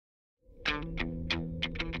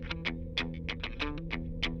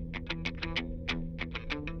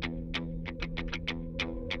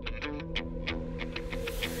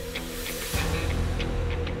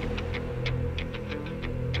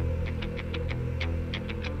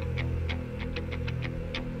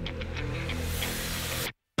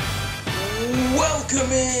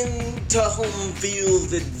Welcome in to Home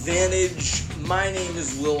Field Advantage. My name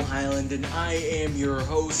is Will Highland and I am your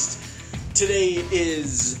host. Today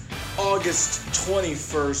is August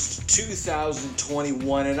 21st,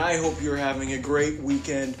 2021, and I hope you're having a great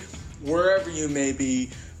weekend wherever you may be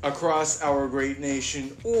across our great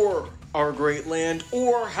nation or our great land,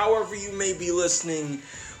 or however you may be listening,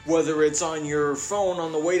 whether it's on your phone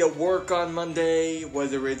on the way to work on Monday,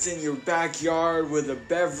 whether it's in your backyard with a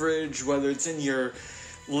beverage, whether it's in your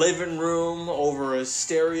living room over a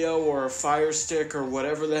stereo or a Fire Stick or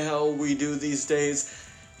whatever the hell we do these days.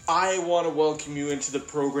 I want to welcome you into the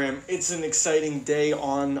program. It's an exciting day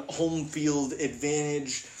on Home Field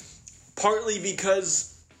Advantage, partly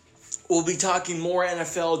because we'll be talking more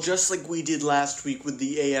NFL just like we did last week with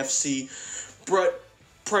the AFC, but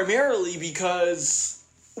primarily because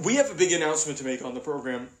we have a big announcement to make on the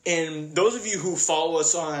program, and those of you who follow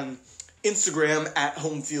us on Instagram at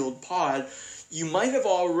HomeFieldPod, you might have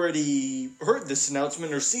already heard this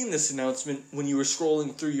announcement or seen this announcement when you were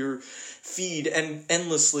scrolling through your feed and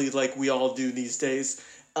endlessly like we all do these days.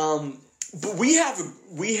 But we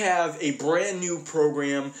have a brand new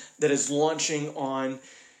program that is launching on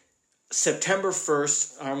September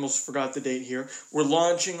 1st. I almost forgot the date here. We're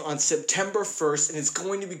launching on September 1st, and it's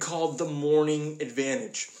going to be called The Morning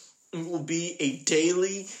Advantage. It will be a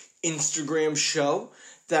daily Instagram show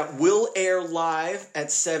that will air live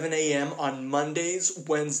at 7 a.m. on Mondays,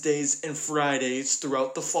 Wednesdays, and Fridays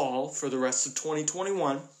throughout the fall for the rest of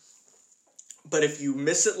 2021. But if you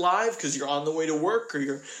miss it live because you're on the way to work or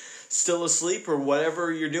you're still asleep or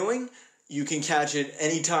whatever you're doing, you can catch it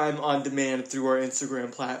anytime on demand through our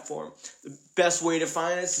Instagram platform. The best way to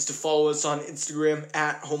find us is to follow us on Instagram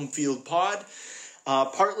at HomeFieldPod.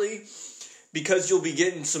 Partly because you'll be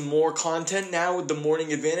getting some more content now with the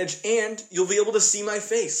Morning Advantage, and you'll be able to see my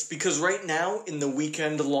face. Because right now, in the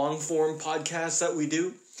weekend long-form podcast that we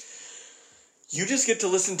do, you just get to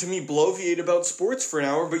listen to me bloviate about sports for an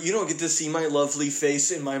hour, but you don't get to see my lovely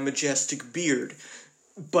face and my majestic beard.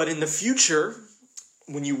 But in the future,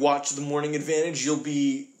 when you watch the Morning Advantage, you'll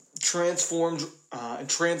be transported,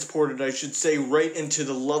 I should say, right into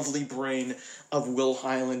the lovely brain of Will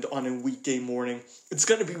Highland on a weekday morning. It's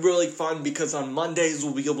going to be really fun because on Mondays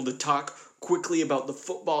we'll be able to talk quickly about the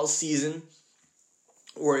football season,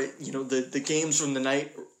 or the games from the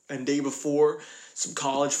night and day before, some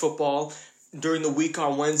college football. During the week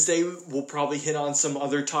on Wednesday, we'll probably hit on some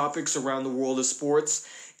other topics around the world of sports,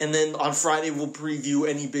 and then on Friday we'll preview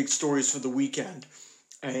any big stories for the weekend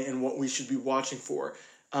and what we should be watching for.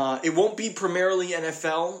 It won't be primarily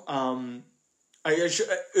NFL.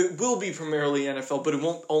 It will be primarily NFL, but it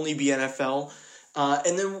won't only be NFL.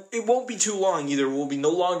 And then it won't be too long either. It will be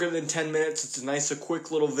no longer than 10 minutes. It's a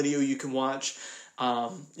quick little video you can watch.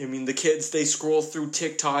 The kids, they scroll through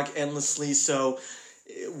TikTok endlessly, so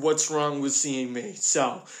what's wrong with seeing me?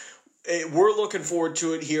 So we're looking forward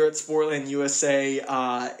to it here at Sportland USA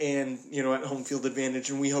and at Home Field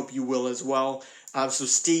Advantage, and we hope you will as well. So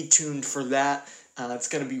stay tuned for that. It's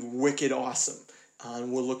going to be wicked awesome,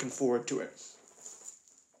 and we're looking forward to it.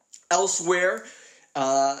 Elsewhere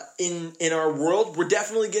in our world, we're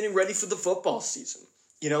definitely getting ready for the football season.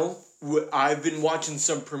 I've been watching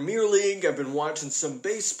some Premier League. I've been watching some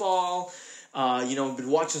baseball. I've been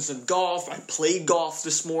watching some golf. I played golf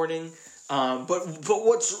this morning. But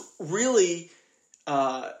what's really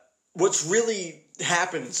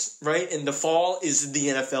happens right in the fall is the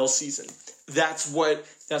NFL season. That's what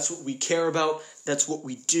we care about. That's what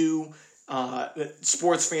we do.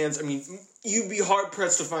 Sports fans, you'd be hard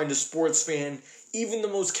pressed to find a sports fan, even the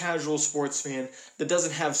most casual sports fan, that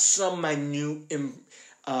doesn't have some minute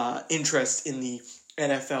interest in the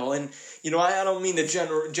NFL. And I don't mean to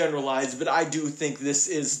generalize, but I do think this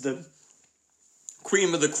is the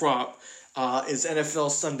cream of the crop. Is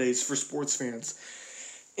NFL Sundays for sports fans.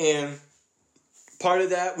 And part of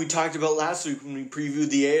that we talked about last week when we previewed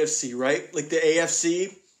the AFC, right? Like the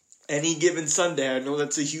AFC, any given Sunday, I know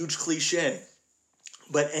that's a huge cliche,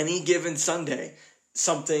 but any given Sunday,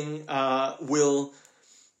 something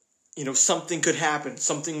something could happen.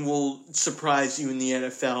 Something will surprise you in the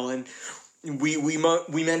NFL. And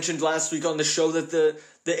we mentioned last week on the show that the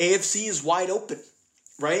AFC is wide open,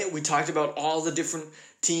 right? We talked about all the different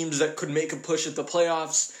teams that could make a push at the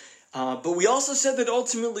playoffs. But we also said that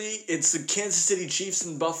ultimately it's the Kansas City Chiefs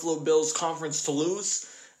and Buffalo Bills conference to lose.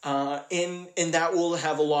 And that will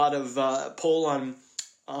have a lot of pull on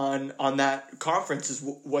that conference is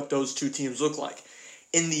what those two teams look like.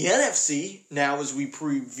 In the NFC, now as we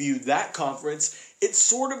preview that conference, it's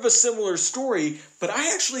sort of a similar story, but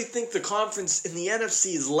I actually think the conference in the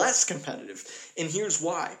NFC is less competitive. And here's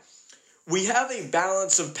why. We have a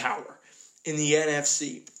balance of power. in the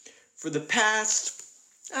NFC for the past,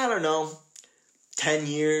 10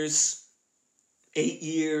 years, 8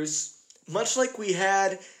 years, much like we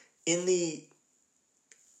had in the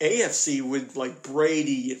AFC with like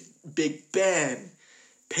Brady, Big Ben,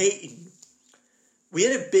 Peyton. We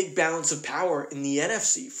had a big balance of power in the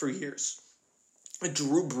NFC for years.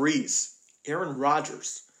 Drew Brees, Aaron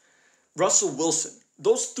Rodgers, Russell Wilson.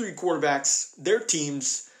 Those three quarterbacks, their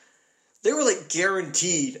teams, they were like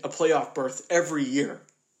guaranteed a playoff berth every year,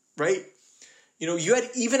 right? You had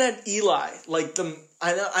Eli,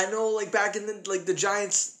 I know like back in the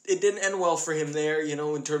Giants, it didn't end well for him there,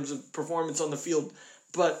 in terms of performance on the field.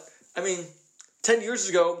 But 10 years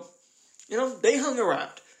ago, they hung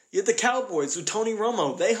around. You had the Cowboys with Tony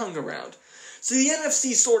Romo, they hung around. So the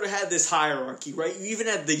NFC sort of had this hierarchy, right? You even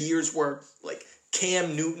had the years where like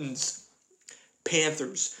Cam Newton's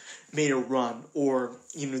Panthers made a run, or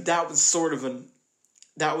that was sort of a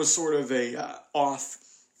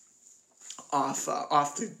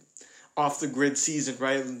off the grid season,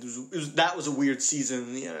 right? That was a weird season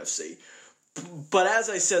in the NFC. But as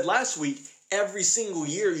I said last week, every single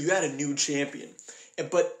year you had a new champion.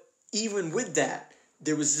 But even with that,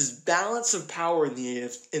 there was this balance of power in the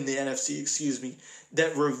NFC,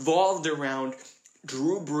 that revolved around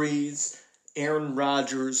Drew Brees, Aaron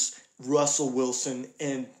Rodgers, Russell Wilson,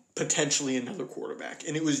 and potentially another quarterback.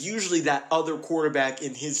 And it was usually that other quarterback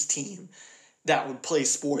in his team that would play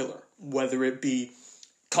spoiler, whether it be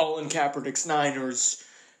Colin Kaepernick's Niners,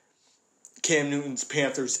 Cam Newton's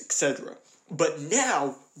Panthers, etc. But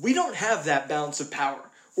now, we don't have that balance of power.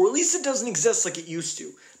 Or at least it doesn't exist like it used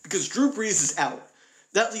to, because Drew Brees is out.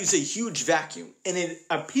 That leaves a huge vacuum, and it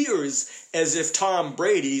appears as if Tom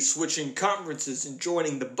Brady, switching conferences and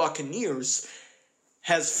joining the Buccaneers,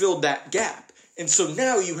 has filled that gap. And so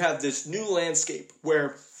now you have this new landscape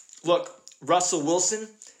where, look, Russell Wilson,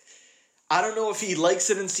 I don't know if he likes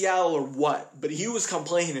it in Seattle or what, but he was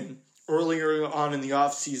complaining earlier on in the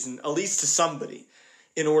offseason, at least to somebody,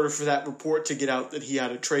 in order for that report to get out that he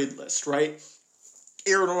had a trade list, right?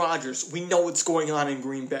 Aaron Rodgers, we know what's going on in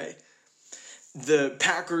Green Bay. The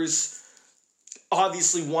Packers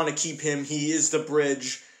obviously want to keep him. He is the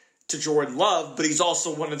bridge to Jordan Love, but he's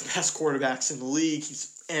also one of the best quarterbacks in the league.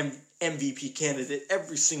 He's an MVP candidate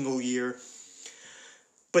every single year.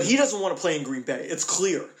 But he doesn't want to play in Green Bay. It's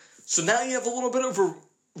clear. So now you have a little bit of a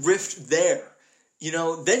rift there.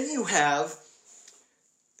 Then you have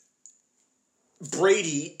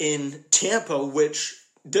Brady in Tampa, which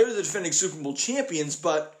they're the defending Super Bowl champions,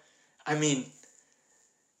 but,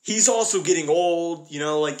 he's also getting old,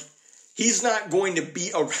 he's not going to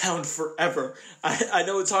be around forever. I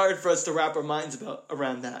know it's hard for us to wrap our minds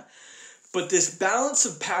around that. But this balance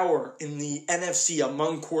of power in the NFC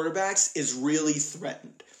among quarterbacks is really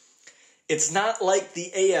threatened. It's not like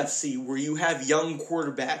the AFC where you have young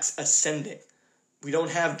quarterbacks ascending. We don't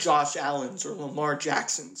have Josh Allen's or Lamar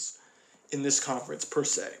Jackson's in this conference per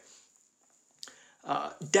se.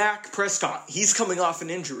 Dak Prescott, he's coming off an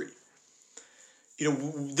injury.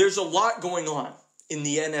 There's a lot going on in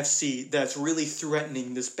the NFC that's really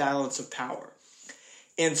threatening this balance of power.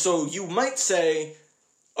 And so you might say,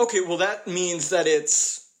 okay, well that means that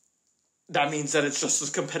it's just as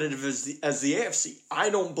competitive as the AFC.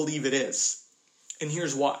 I don't believe it is. And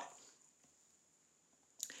here's why.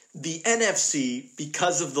 The NFC,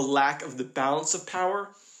 because of the lack of the balance of power,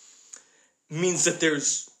 means that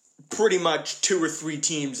there's pretty much 2 or 3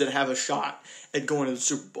 teams that have a shot at going to the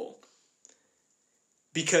Super Bowl.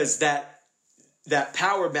 Because that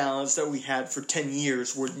power balance that we had for 10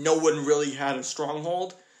 years where no one really had a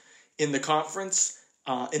stronghold in the conference,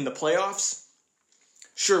 in the playoffs,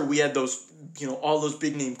 sure, we had those, all those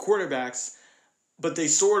big name quarterbacks, but they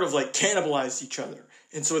sort of like cannibalized each other.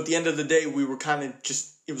 And so at the end of the day, we were kind of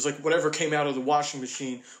just, it was like whatever came out of the washing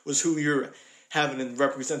machine was who you're having to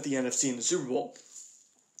represent the NFC in the Super Bowl.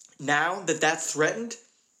 Now that that's threatened,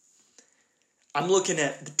 I'm looking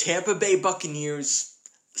at the Tampa Bay Buccaneers,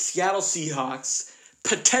 Seattle Seahawks,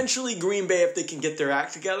 potentially Green Bay if they can get their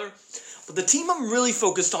act together. But the team I'm really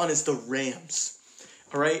focused on is the Rams.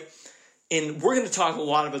 All right? And we're going to talk a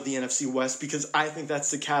lot about the NFC West because I think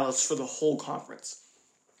that's the catalyst for the whole conference.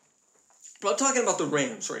 But I'm talking about the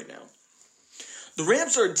Rams right now. The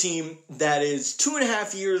Rams are a team that is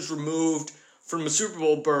 2.5 years removed from a Super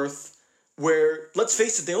Bowl berth where, let's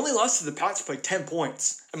face it, they only lost to the Pats by 10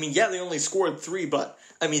 points. Yeah, they only scored 3, but,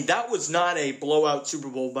 that was not a blowout Super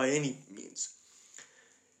Bowl by any means.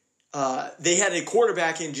 They had a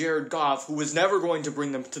quarterback in Jared Goff who was never going to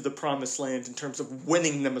bring them to the promised land in terms of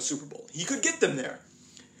winning them a Super Bowl. He could get them there,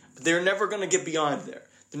 but they're never going to get beyond there.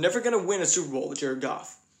 They're never going to win a Super Bowl with Jared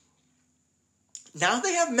Goff. Now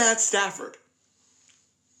they have Matt Stafford.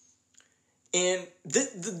 And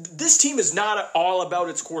this team is not all about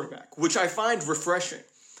its quarterback, which I find refreshing.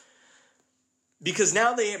 Because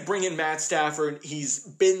now they bring in Matt Stafford. He's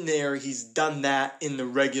been there. He's done that in the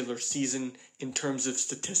regular season in terms of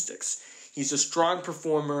statistics. He's a strong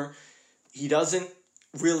performer. He doesn't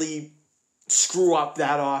really screw up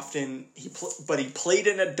that often. But he played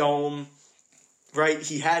in a dome, right?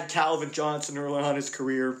 He had Calvin Johnson early on in his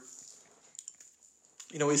career.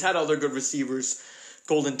 He's had other good receivers,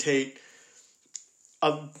 Golden Tate,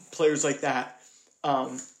 players like that.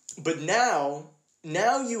 But now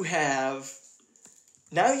you have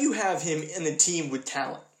him in the team with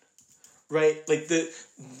talent, right? Like the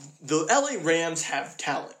LA Rams have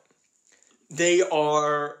talent. They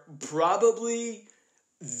are probably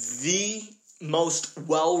the most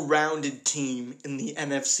well-rounded team in the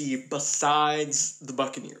NFC besides the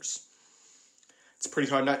Buccaneers. It's pretty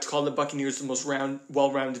hard not to call the Buccaneers the most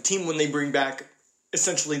well-rounded team when they bring back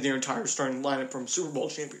essentially their entire starting lineup from Super Bowl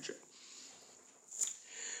championship.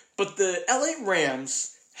 But the LA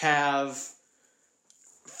Rams have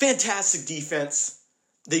fantastic defense.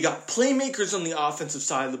 They got playmakers on the offensive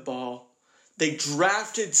side of the ball. They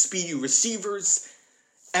drafted speedy receivers.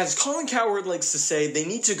 As Colin Cowherd likes to say, they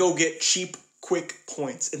need to go get cheap, quick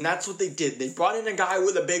points. And that's what they did. They brought in a guy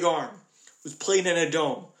with a big arm who's playing in a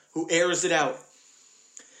dome, who airs it out.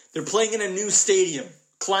 They're playing in a new stadium,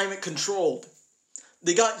 climate controlled.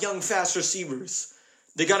 They got young, fast receivers.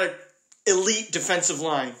 They got an elite defensive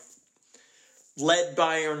line led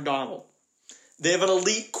by Aaron Donald. They have an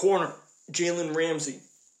elite corner, Jalen Ramsey.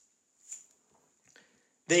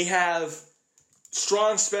 They have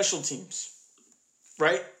strong special teams,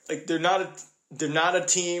 right? Like they're not a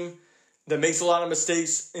team that makes a lot of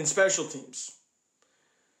mistakes in special teams.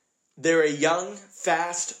 They're a young,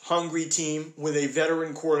 fast, hungry team with a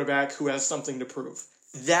veteran quarterback who has something to prove.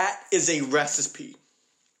 That is a recipe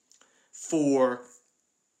for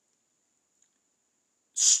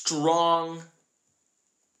strong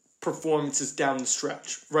performances down the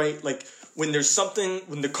stretch, right? Like when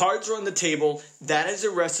the cards are on the table, that is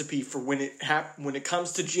a recipe for when it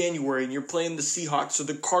comes to January and you're playing the Seahawks or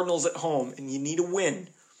the Cardinals at home and you need a win.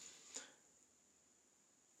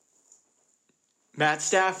 Matt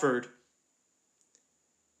Stafford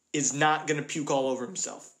is not going to puke all over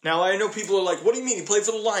himself. Now, I know people are like, what do you mean? He played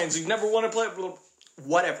for the Lions. He never won a play.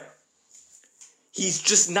 Whatever. He's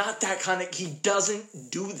just not that kind of... He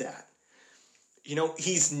doesn't do that.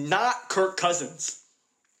 He's not Kirk Cousins.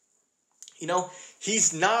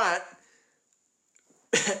 He's not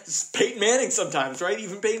Peyton Manning sometimes, right?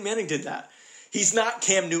 Even Peyton Manning did that. He's not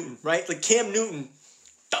Cam Newton, right? Like Cam Newton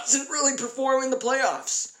doesn't really perform in the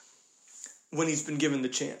playoffs when he's been given the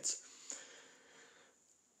chance.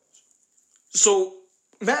 So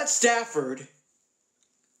Matt Stafford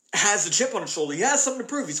has a chip on his shoulder. He has something to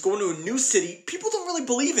prove. He's going to a new city. People don't really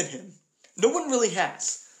believe in him. No one really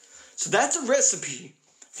has. So that's a recipe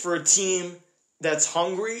for a team that's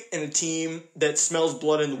hungry and a team that smells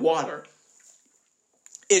blood in the water.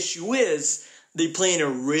 Issue is, they play in a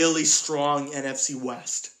really strong NFC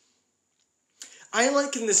West. I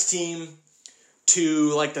liken this team to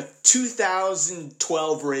like the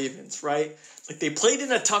 2012 Ravens, right? Like they played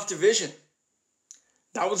in a tough division.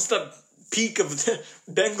 That was the peak of the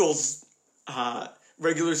Bengals'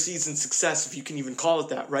 regular season success, if you can even call it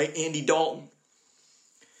that, right? Andy Dalton.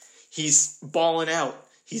 He's balling out.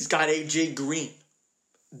 He's got A.J. Green.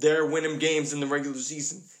 They're winning games in the regular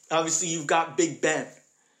season. Obviously, you've got Big Ben,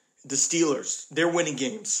 the Steelers. They're winning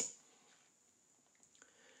games.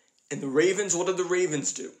 And the Ravens, what do the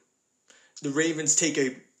Ravens do? The Ravens take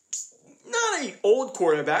not an old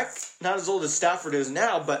quarterback, not as old as Stafford is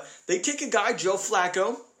now, but they take a guy, Joe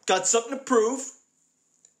Flacco, got something to prove.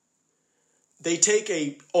 They take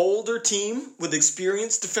a older team with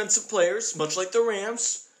experienced defensive players, much like the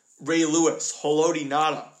Rams, Ray Lewis, Haloti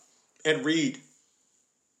Ngata, Ed Reed,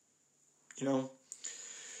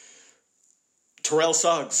 Terrell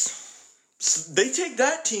Suggs. So they take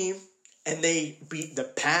that team and they beat the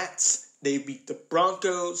Pats, they beat the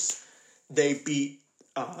Broncos, they beat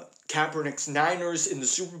Kaepernick's Niners in the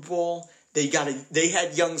Super Bowl. They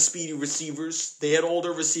had young, speedy receivers. They had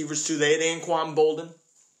older receivers too. They had Anquan Bolden,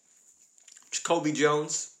 Jacoby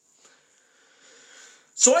Jones.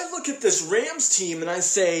 So I look at this Rams team and I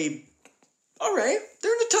say, all right,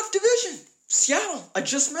 they're in a tough division. Seattle, I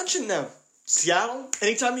just mentioned them. Seattle,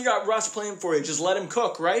 anytime you got Russ playing for you, just let him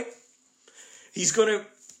cook, right? He's gonna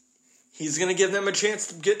give them a chance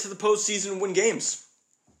to get to the postseason and win games,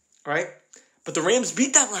 right? But the Rams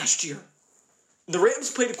beat that last year. The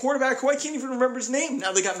Rams played a quarterback who I can't even remember his name.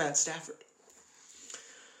 Now they got Matt Stafford.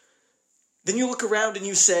 Then you look around and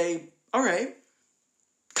you say, all right,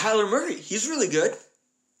 Kyler Murray, he's really good.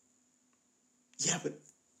 Yeah, but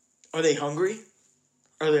are they hungry?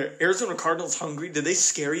 Are the Arizona Cardinals hungry? Did they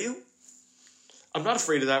scare you? I'm not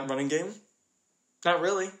afraid of that running game. Not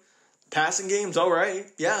really. Passing game's all right.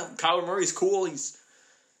 Yeah, Kyler Murray's cool.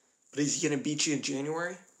 But is he going to beat you in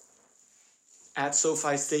January? At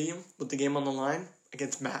SoFi Stadium with the game on the line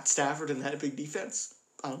against Matt Stafford and that big defense?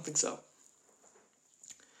 I don't think so.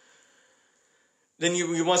 Then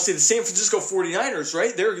you want to say the San Francisco 49ers,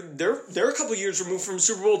 right? They're a couple years removed from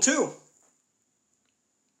Super Bowl II.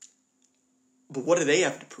 But what do they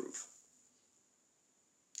have to prove?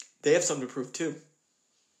 They have something to prove too.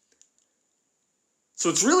 So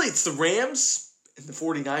it's the Rams and the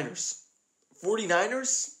 49ers.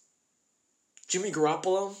 49ers, Jimmy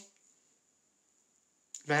Garoppolo,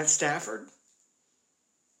 Matt Stafford.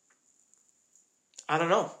 I don't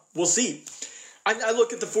know. We'll see. I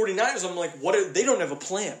look at the 49ers, I'm like, they don't have a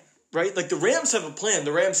plan, right? Like the Rams have a plan.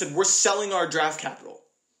 The Rams said, we're selling our draft capital.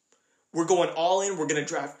 We're going all in. We're going to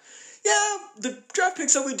draft. Yeah, the draft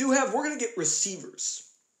picks that we do have, we're going to get receivers.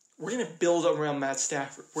 We're going to build around Matt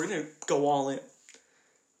Stafford. We're going to go all in.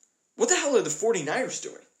 What the hell are the 49ers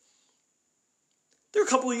doing? They're a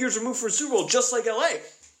couple of years removed from a Super Bowl, just like LA.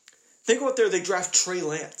 They go out there, they draft Trey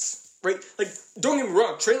Lance, right? Like, don't get me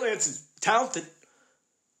wrong, Trey Lance is talented.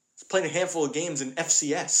 He's playing a handful of games in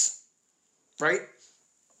FCS, right?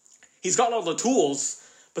 He's got all the tools,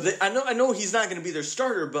 but I know he's not going to be their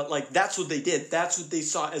starter, but like that's what they did. That's what they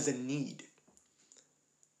saw as a need.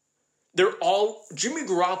 Jimmy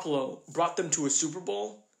Garoppolo brought them to a Super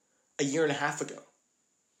Bowl a year and a half ago.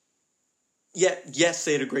 Yes,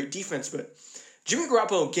 they had a great defense, but Jimmy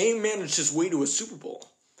Garoppolo game managed his way to a Super Bowl.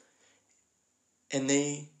 And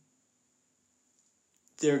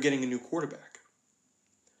they're getting a new quarterback.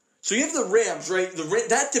 So you have the Rams, right?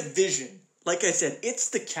 That division, like I said, it's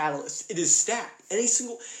the catalyst. It is stacked. Every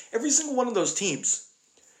single one of those teams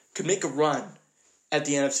could make a run at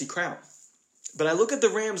the NFC crown. But I look at the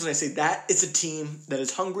Rams and I say that is a team that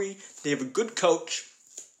is hungry. They have a good coach.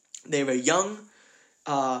 They have a young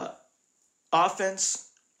offense.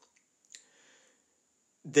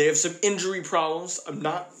 They have some injury problems.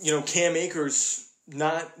 Cam Akers,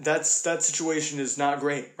 that situation is not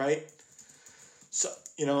great, right? So,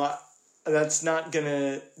 that's not going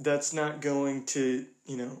to,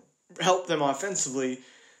 help them offensively.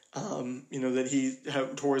 That he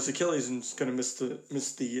tore his Achilles and is going to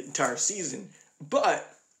miss the entire season. But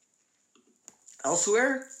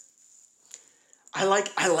elsewhere, I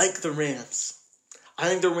like the Rams. I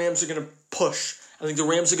think the Rams are going to push. I think the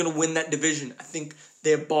Rams are going to win that division. I think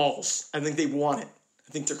they have balls. I think they want it.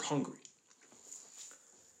 I think they're hungry.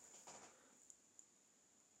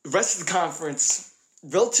 The rest of the conference,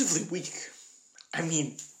 relatively weak. I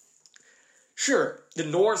mean, sure, the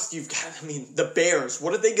North, the Bears,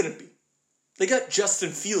 what are they going to be? They got Justin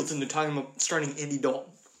Fields and they're talking about starting Andy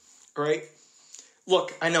Dalton. All right?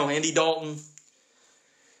 Look, I know Andy Dalton,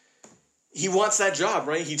 he wants that job,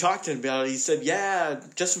 right? He talked to him about it. He said, yeah,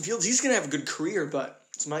 Justin Fields, he's going to have a good career, but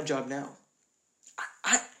it's my job now.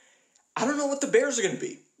 I don't know what the Bears are going to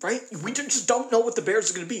be, right? We just don't know what the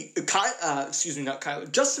Bears are going to be. Not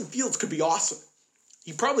Kyler. Justin Fields could be awesome.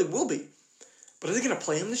 He probably will be. But are they going to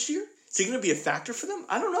play him this year? Is he going to be a factor for them?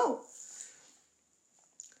 I don't know.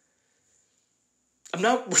 I'm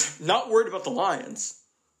not worried about the Lions.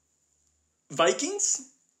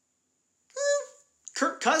 Vikings?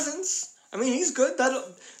 Kirk Cousins. He's good.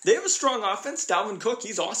 They have a strong offense. Dalvin Cook,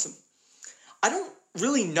 he's awesome. I don't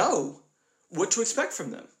really know what to expect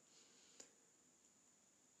from them.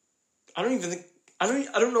 I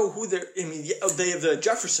don't know who they're. They have the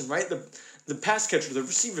Jefferson, right? The pass catcher, the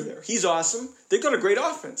receiver there. He's awesome. They've got a great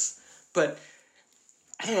offense. But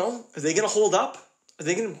I don't know. Are they going to hold up? Are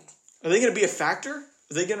they going to be a factor?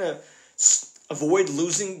 Are they going to avoid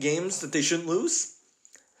losing games that they shouldn't lose?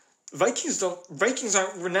 Vikings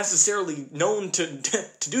aren't necessarily known to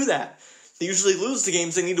do that. They usually lose the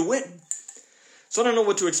games they need to win. So I don't know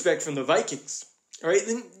what to expect from the Vikings. All right,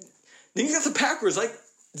 then you got the Packers. Like,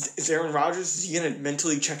 is Aaron Rodgers, is he going to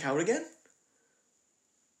mentally check out again?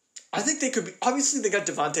 I think they could be. Obviously, they got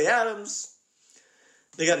Devontae Adams.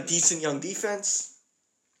 They got a decent young defense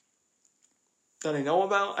that I know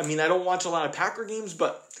about. I don't watch a lot of Packer games,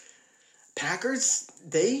 but Packers,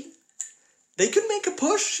 they could make a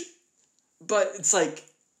push. But it's like,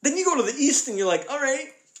 then you go to the East and you're like, all right,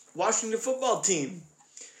 Washington football team.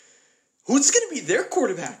 Who's going to be their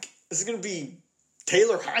quarterback? Is it going to be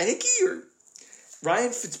Taylor Heineke or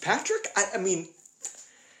Ryan Fitzpatrick?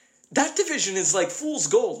 That division is like fool's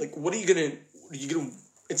gold. Like, what are you going to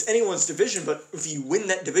it's anyone's division, but if you win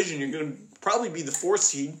that division, you're going to probably be the 4th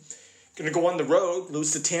seed. Going to go on the road,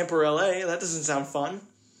 lose to Tampa or LA. That doesn't sound fun.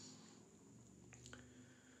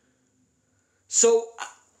 So,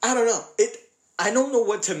 I don't know. I don't know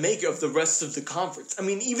what to make of the rest of the conference. I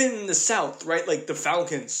mean, even in the South, right? Like the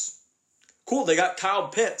Falcons. Cool, they got Kyle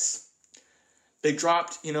Pitts. They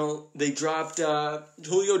dropped Julio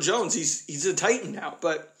Jones. He's a Titan now.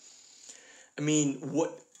 But, I mean,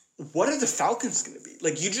 what are the Falcons going to be?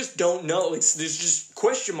 Like, you just don't know. Like, there's just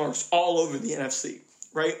question marks all over the NFC,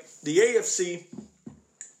 right? The AFC,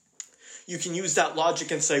 you can use that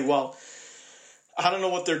logic and say, well, I don't know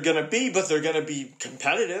what they're going to be, but they're going to be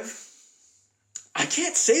competitive. I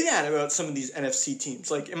can't say that about some of these NFC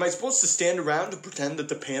teams. Like, am I supposed to stand around and pretend that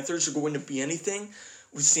the Panthers are going to be anything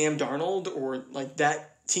with Sam Darnold or, like,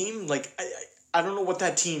 that team? Like, I don't know what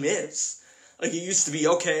that team is. Like, it used to be,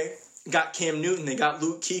 okay, got Cam Newton, they got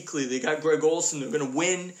Luke Kuechly, they got Greg Olsen, they're going to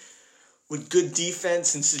win with good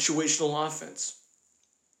defense and situational offense.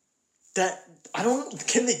 I don't know,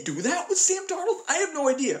 can they do that with Sam Darnold? I have no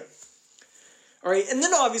idea. All right, and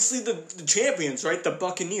then obviously the champions, right, the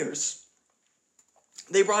Buccaneers.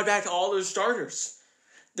 They brought back all their starters.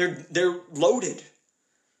 They're loaded.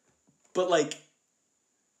 But, like,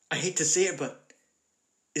 I hate to say it, but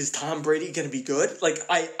is Tom Brady going to be good? Like,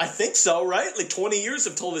 I think so, right? Like, 20 years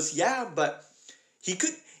have told us, yeah, but he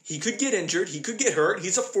could get injured. He could get hurt.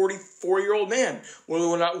 He's a 44-year-old man.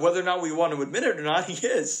 Whether or not we want to admit it or not, he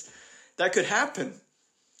is. That could happen.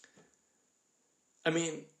 I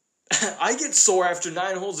mean, I get sore after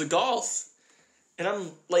 9 holes of golf, and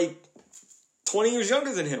I'm, like, 20 years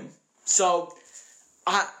younger than him. So,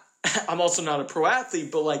 I'm also not a pro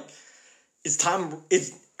athlete, but, like,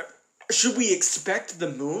 should we expect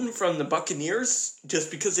the moon from the Buccaneers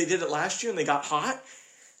just because they did it last year and they got hot?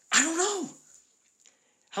 I don't know.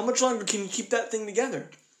 How much longer can you keep that thing together?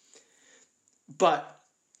 But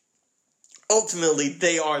ultimately,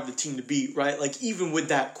 they are the team to beat, right? Like, even with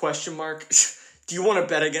that question mark, do you want to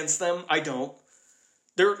bet against them? I don't.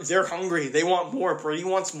 They're hungry. They want more. Brady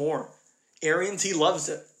wants more. Arians, he loves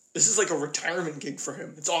it. This is like a retirement gig for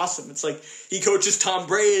him. It's awesome. It's like he coaches Tom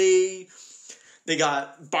Brady. They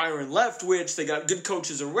got Byron Leftwich. They got good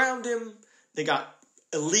coaches around him. They got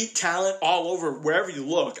elite talent all over wherever you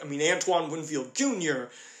look. I mean, Antoine Winfield Jr.,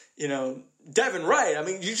 Devin Wright. I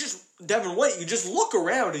mean, Devin White, you just look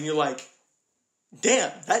around and you're like,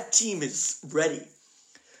 damn, that team is ready.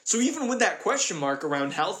 So even with that question mark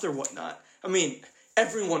around health or whatnot, I mean,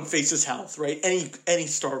 everyone faces health, right? Any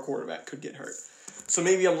star quarterback could get hurt. So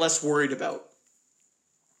maybe I'm less worried about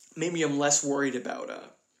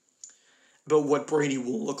what Brady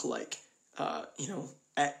will look like,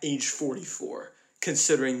 at age 44,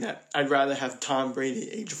 considering that I'd rather have Tom Brady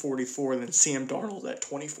at age 44 than Sam Darnold at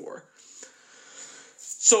 24.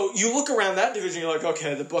 So you look around that division, you're like,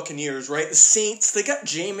 okay, the Buccaneers, right? The Saints, they got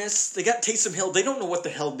Jameis, they got Taysom Hill. They don't know what the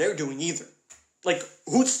hell they're doing either. Like,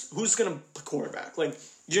 who's going to quarterback? Like,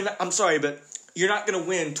 I'm sorry, but you're not going to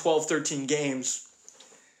win 12, 13 games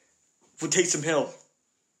with Taysom Hill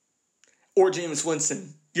or Jameis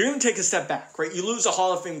Winston. You're going to take a step back, right? You lose a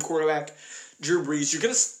Hall of Fame quarterback, Drew Brees. You're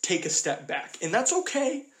going to take a step back, and that's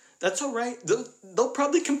okay. That's all right. They'll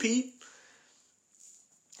probably compete.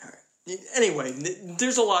 All right. Anyway,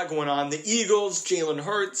 there's a lot going on. The Eagles, Jalen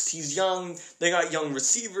Hurts, he's young. They got young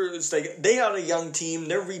receivers. They got a young team.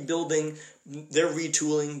 They're rebuilding. They're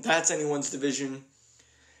retooling. That's anyone's division.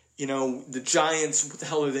 The Giants, what the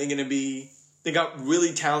hell are they going to be? They got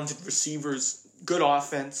really talented receivers, good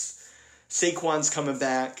offense. Saquon's coming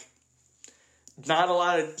back. Not a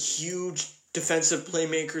lot of huge defensive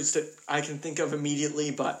playmakers that I can think of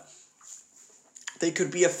immediately, but they could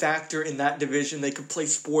be a factor in that division. They could play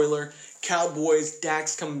spoiler. Cowboys,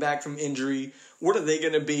 Dak's coming back from injury. What are they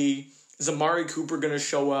going to be? Is Amari Cooper going to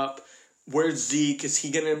show up? Where's Zeke? Is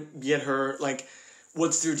he going to get hurt? Like,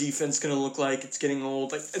 what's their defense going to look like? It's getting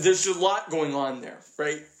old. Like, there's a lot going on there,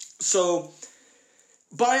 right? So,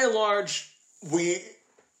 by and large, we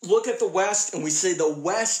look at the West and we say the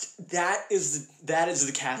West, that is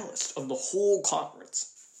the catalyst of the whole conference.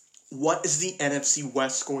 What is the NFC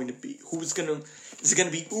West going to be? Is it going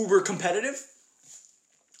to be uber competitive?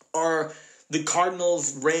 Are the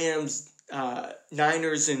Cardinals, Rams,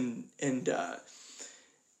 Niners, and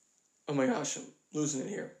oh my gosh, I'm losing it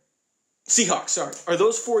here. Seahawks, sorry. Are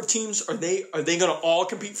those 4 teams, are they going to all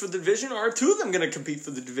compete for the division, or are 2 of them going to compete for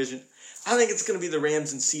the division? I think it's going to be the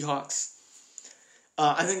Rams and Seahawks.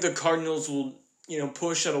 I think the Cardinals will,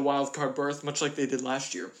 push at a wild card berth, much like they did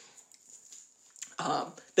last year.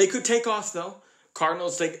 They could take off, though.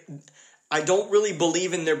 Cardinals, I don't really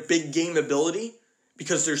believe in their big game ability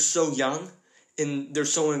because they're so young. and they're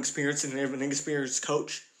so inexperienced and they have an inexperienced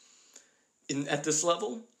coach at this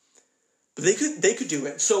level. But they could do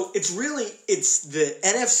it. So it's the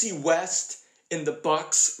NFC West and the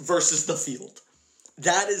Bucks versus the field.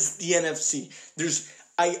 That is the NFC.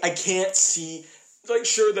 I can't see, like,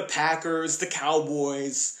 sure, the Packers, the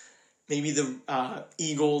Cowboys, maybe the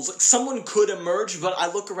Eagles. Like, someone could emerge, but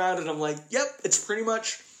I look around and I'm like, yep, it's pretty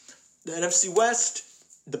much the NFC West,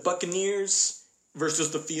 the Buccaneers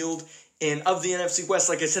versus the field. And of the NFC West,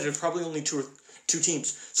 like I said, there's probably only two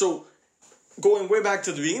teams. So going way back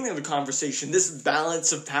to the beginning of the conversation, this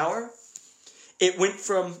balance of power, it went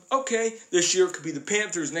from, okay, this year it could be the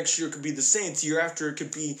Panthers, next year it could be the Saints, year after it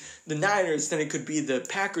could be the Niners, then it could be the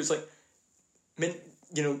Packers, or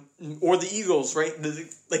the Eagles, right?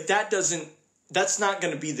 That's not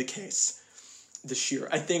going to be the case this year.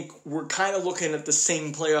 I think we're kind of looking at the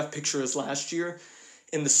same playoff picture as last year,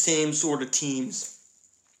 and the same sort of teams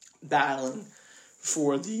battling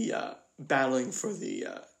for the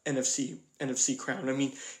NFC crown. I mean,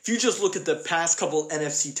 if you just look at the past couple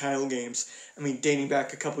NFC title games, I mean, dating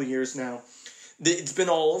back a couple years now, it's been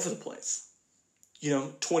all over the place.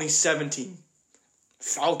 2017,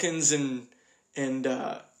 Falcons and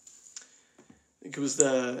I think it was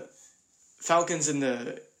the Falcons and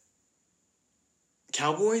the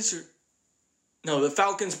Cowboys, the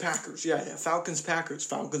Falcons Packers. Yeah, Falcons Packers.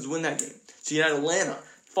 Falcons win that game. So you had Atlanta.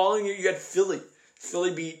 Following year, you had Philly.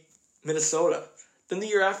 Philly beat Minnesota. Then the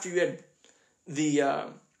year after, you had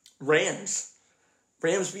the Rams.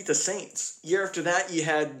 Rams beat the Saints. Year after that, you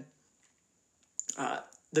had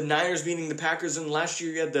the Niners beating the Packers, and last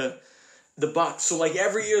year you had the Bucks. So, like,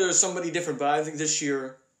 every year there's somebody different, but I think this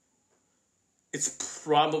year it's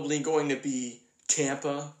probably going to be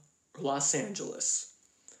Tampa or Los Angeles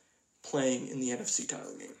playing in the NFC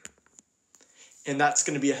title game. And that's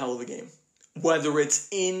going to be a hell of a game. Whether it's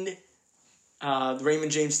in the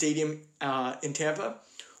Raymond James Stadium in Tampa,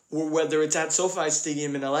 or whether it's at SoFi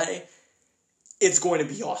Stadium in LA, it's going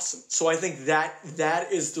to be awesome. So I think that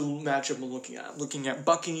is the matchup I'm looking at. I'm looking at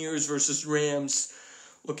Buccaneers versus Rams,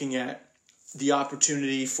 looking at the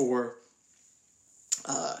opportunity for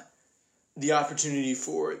the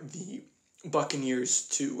Buccaneers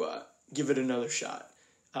to give it another shot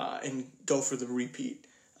and go for the repeat.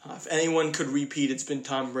 If anyone could repeat, it's been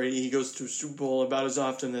Tom Brady. He goes to Super Bowl about as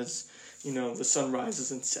often as the sun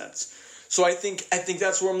rises and sets. So I think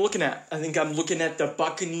that's what I'm looking at. I think I'm looking at the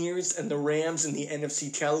Buccaneers and the Rams in the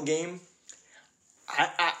NFC title game.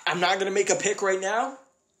 I'm not going to make a pick right now,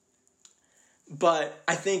 but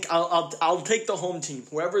I think I'll take the home team.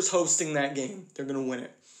 Whoever's hosting that game, they're going to win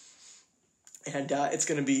it, and it's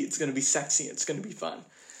going to be sexy. It's going to be fun.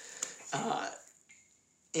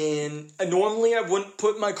 And normally I wouldn't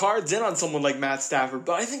put my cards in on someone like Matt Stafford,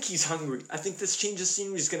 but I think he's hungry. I think this change of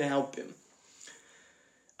scenery is going to help him.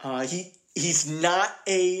 He's not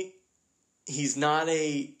a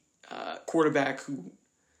quarterback who,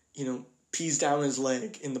 pees down his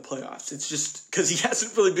leg in the playoffs. It's just because he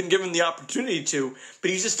hasn't really been given the opportunity to, but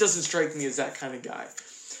he just doesn't strike me as that kind of guy.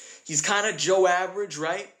 He's kind of Joe average,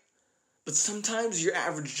 right? But sometimes your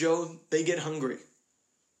average Joe, they get hungry.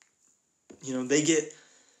 They get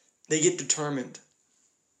determined.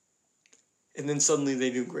 And then suddenly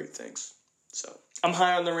they do great things. So I'm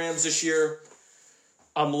high on the Rams this year.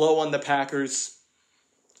 I'm low on the Packers.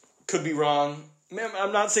 Could be wrong. Man,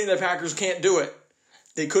 I'm not saying the Packers can't do it.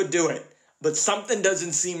 They could do it. But something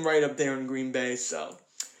doesn't seem right up there in Green Bay. So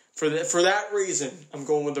for that reason, I'm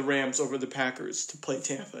going with the Rams over the Packers to play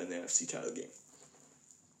Tampa in the NFC title game.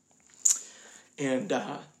 And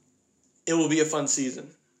it will be a fun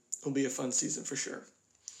season. It'll be a fun season for sure.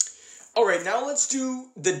 All right, now let's do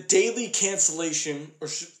the daily cancellation, or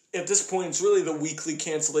at this point, it's really the weekly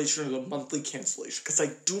cancellation or the monthly cancellation, because I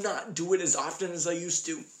do not do it as often as I used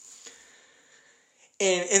to.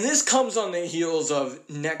 And this comes on the heels of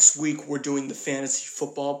next week, we're doing the fantasy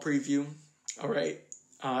football preview, all right?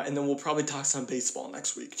 And then we'll probably talk some baseball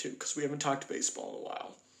next week, too, because we haven't talked baseball in a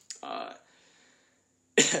while.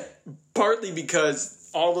 Partly because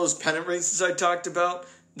all those pennant races I talked about,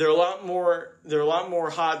 they're a lot more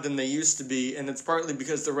hot than they used to be, and it's partly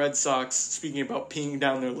because the Red Sox, speaking about peeing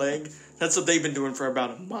down their leg, that's what they've been doing for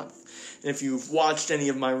about a month. And if you've watched any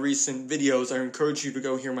of my recent videos, I encourage you to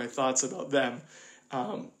go hear my thoughts about them.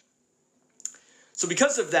 So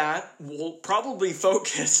because of that, we'll probably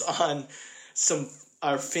focus on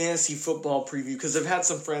our fantasy football preview, because I've had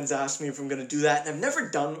some friends ask me if I'm going to do that, and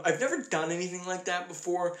I've never done anything like that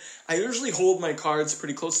before. I usually hold my cards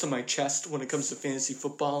pretty close to my chest when it comes to fantasy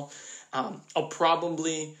football. I'll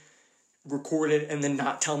probably record it and then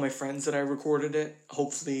not tell my friends that I recorded it.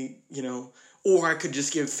 Hopefully, Or I could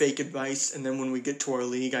just give fake advice, and then when we get to our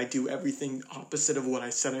league, I do everything opposite of what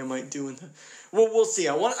I said I might do. Well, we'll see.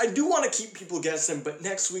 I do want to keep people guessing, but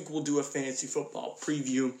next week we'll do a fantasy football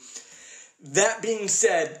preview. That being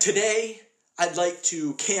said, today I'd like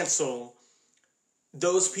to cancel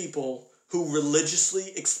those people who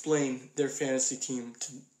religiously explain their fantasy team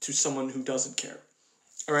to someone who doesn't care.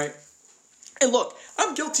 All right? And look,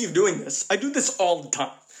 I'm guilty of doing this. I do this all the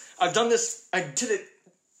time. I've done this. I did it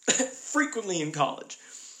frequently in college.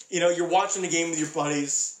 You're watching a game with your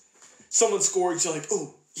buddies. Someone scores. You're like,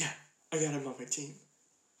 oh, yeah, I got him on my team.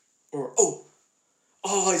 Or, oh,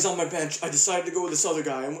 he's on my bench. I decided to go with this other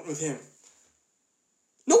guy. I went with him.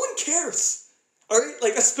 No one cares. All right?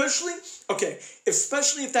 Especially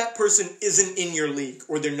if that person isn't in your league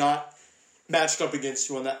or they're not matched up against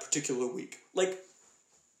you on that particular week.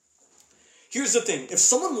 Here's the thing. If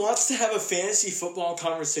someone wants to have a fantasy football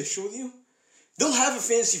conversation with you, they'll have a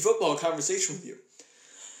fantasy football conversation with you.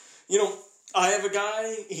 I have a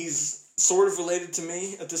guy, he's sort of related to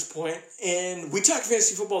me at this point, and we talk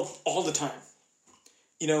fantasy football all the time.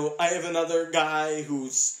 I have another guy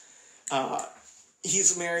who's,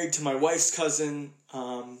 he's married to my wife's cousin.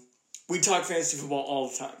 We talk fantasy football all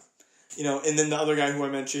the time. And then the other guy who I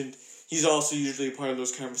mentioned, he's also usually a part of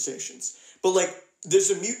those conversations. But,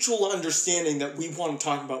 there's a mutual understanding that we want to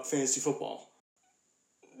talk about fantasy football.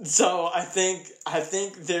 So I think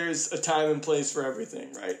there's a time and place for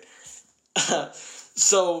everything, right?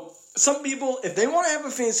 So some people, if they want to have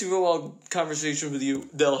a fantasy football conversation with you,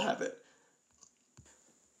 they'll have it.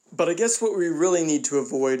 But I guess what we really need to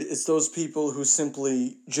avoid is those people who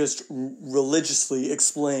simply just religiously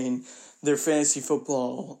explain their fantasy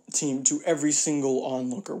football team to every single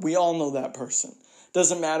onlooker. We all know that person.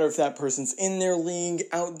 Doesn't matter if that person's in their league,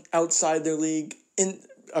 outside their league,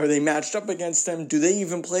 are they matched up against them? Do they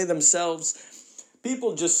even play themselves?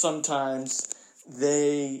 People just sometimes,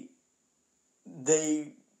 they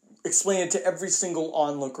explain it to every single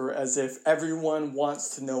onlooker as if everyone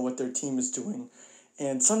wants to know what their team is doing.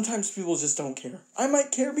 And sometimes people just don't care. I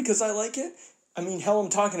might care because I like it. Hell, I'm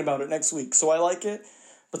talking about it next week, so I like it.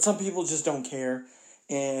 But some people just don't care.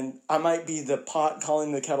 And I might be the pot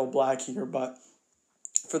calling the kettle black here, but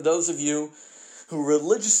for those of you who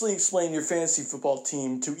religiously explain your fantasy football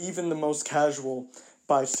team to even the most casual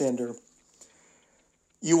bystander,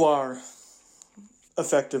 you are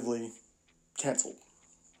effectively canceled.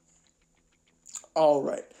 All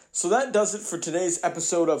right. So that does it for today's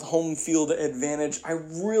episode of Home Field Advantage. I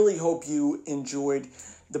really hope you enjoyed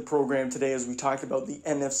the program today as we talked about the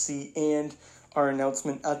NFC and our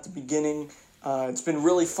announcement at the beginning. It's been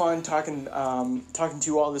really fun talking to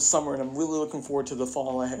you all this summer, and I'm really looking forward to the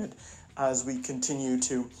fall ahead as we continue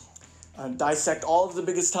to dissect all of the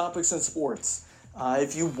biggest topics in sports.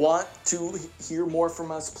 If you want to hear more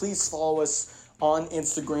from us, please follow us on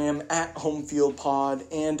Instagram at HomefieldPod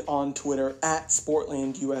and on Twitter at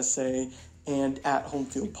SportlandUSA and at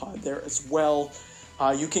HomefieldPod there as well.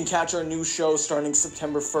 You can catch our new show starting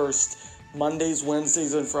September 1st. Mondays,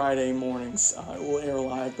 Wednesdays, and Friday mornings. It will air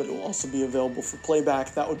live, but it will also be available for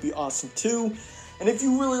playback. That would be awesome too. And if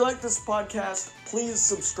you really like this podcast, please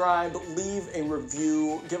subscribe, leave a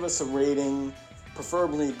review, give us a rating,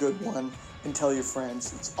 preferably a good one, and tell your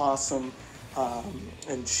friends. It's awesome.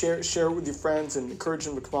 And share it with your friends and encourage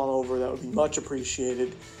them to come on over. That would be much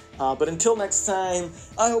appreciated. But until next time,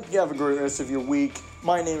 I hope you have a great rest of your week.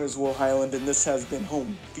 My name is Will Highland, and this has been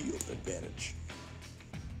Home Field Advantage.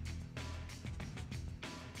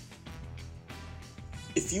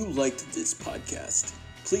 If you liked this podcast,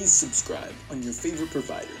 please subscribe on your favorite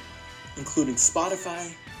provider, including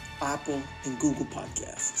Spotify, Apple, and Google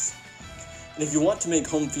Podcasts. And if you want to make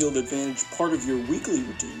Home Field Advantage part of your weekly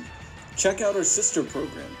routine, check out our sister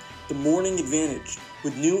program, The Morning Advantage,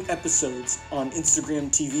 with new episodes on Instagram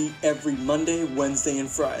TV every Monday, Wednesday, and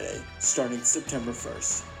Friday, starting September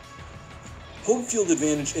 1st. Home Field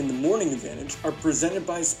Advantage and The Morning Advantage are presented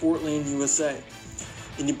by Sportland USA.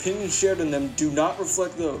 And the opinions shared in them do not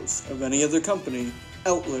reflect those of any other company,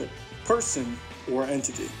 outlet, person, or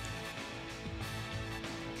entity.